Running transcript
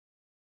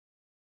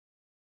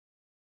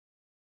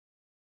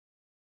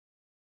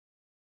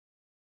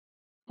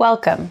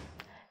Welcome.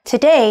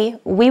 Today,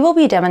 we will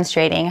be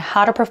demonstrating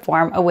how to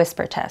perform a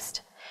whisper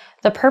test.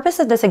 The purpose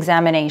of this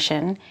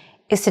examination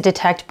is to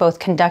detect both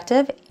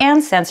conductive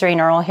and sensory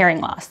neural hearing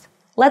loss.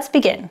 Let's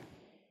begin.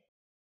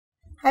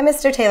 Hi,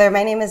 Mr. Taylor.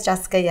 My name is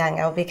Jessica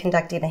Young. I will be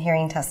conducting a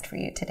hearing test for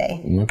you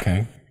today.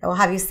 Okay. I will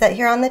have you sit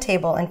here on the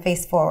table and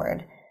face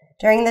forward.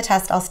 During the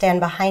test, I'll stand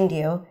behind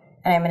you,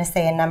 and I'm going to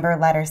say a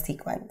number-letter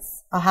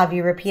sequence. I'll have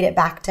you repeat it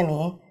back to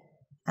me,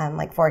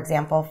 like, for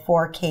example,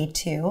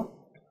 4K2.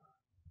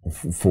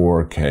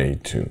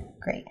 4K2.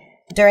 Great.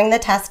 During the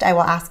test, I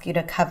will ask you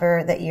to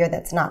cover the ear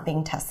that's not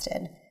being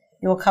tested.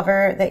 You will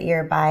cover the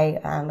ear by,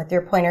 with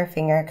your pointer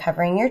finger,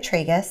 covering your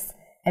tragus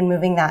and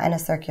moving that in a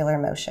circular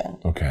motion.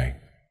 Okay.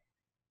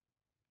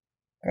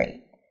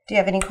 Great. Do you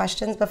have any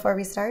questions before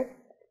we start?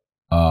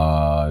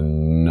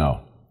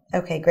 No.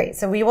 Okay, great.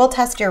 So we will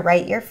test your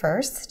right ear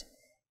first,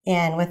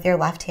 and with your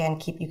left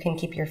hand, you can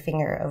keep your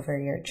finger over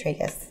your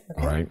tragus.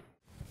 Okay? All right.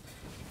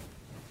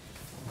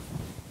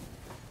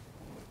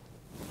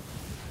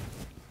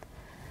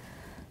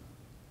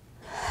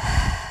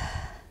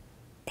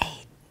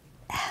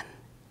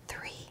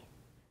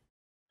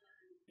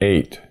 M3.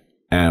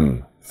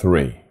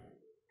 8M3.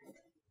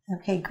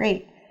 Okay,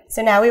 great.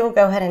 So now we will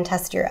go ahead and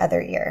test your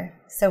other ear.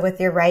 So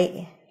with your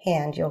right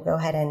hand, you'll go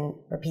ahead and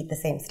repeat the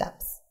same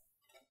steps.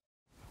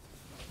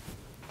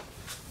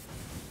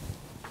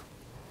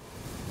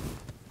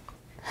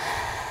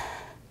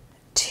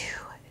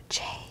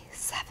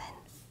 2J7.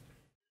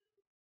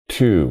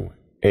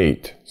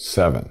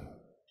 287.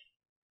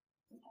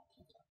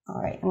 All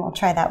right, and we'll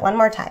try that one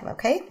more time,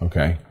 okay?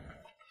 Okay.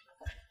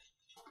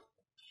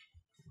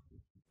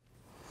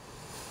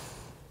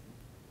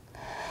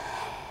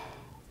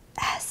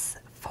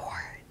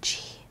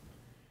 S4G.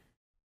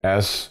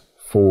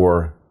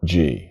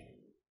 S4G.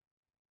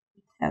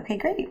 Okay,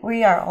 great.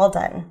 We are all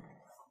done.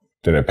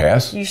 Did I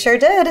pass? You sure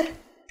did.